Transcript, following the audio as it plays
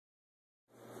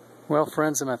Well,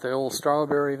 friends, I'm at the old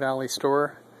Strawberry Valley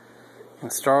store in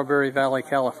Strawberry Valley,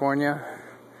 California.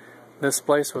 This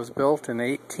place was built in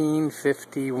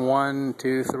 1851,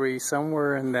 2, 3,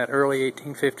 somewhere in that early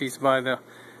 1850s by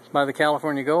the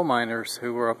California gold miners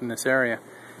who were up in this area.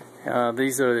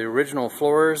 These are the original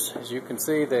floors. As you can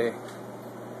see, they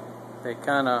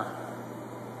kind of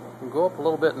go up a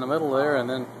little bit in the middle there and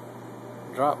then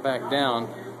drop back down.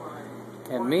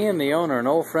 And me and the owner, an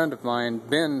old friend of mine,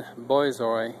 Ben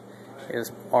Boisoy,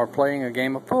 are playing a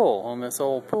game of pool on this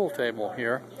old pool table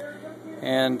here.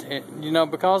 And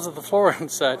because of the floor and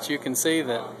such, you can see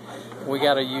that we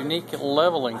got a unique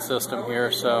leveling system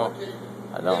here, so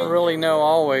I don't really know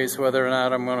always whether or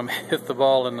not I'm going to hit the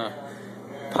ball in the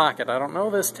pocket. I don't know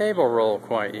this table roll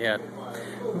quite yet,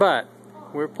 but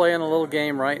we're playing a little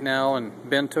game right now, and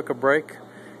Ben took a break.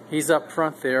 He's up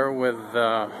front there with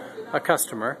a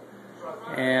customer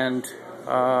and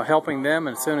helping them,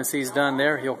 and as soon as he's done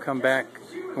there, he'll come back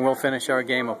and we'll finish our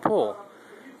game of pool.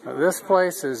 This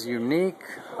place is unique,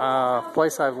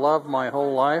 place I've loved my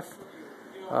whole life,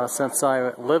 since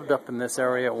I lived up in this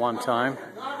area at one time.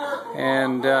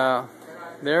 And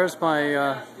there's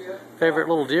my favorite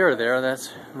little deer there.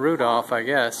 That's Rudolph, I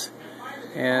guess.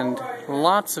 And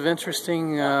lots of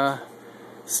interesting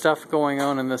stuff going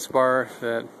on in this bar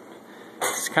that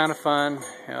it's kind of fun.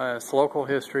 It's local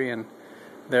history, and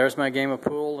there's my game of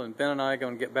pool, and Ben and I are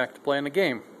going to get back to playing the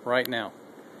game right now.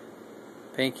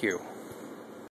 Thank you.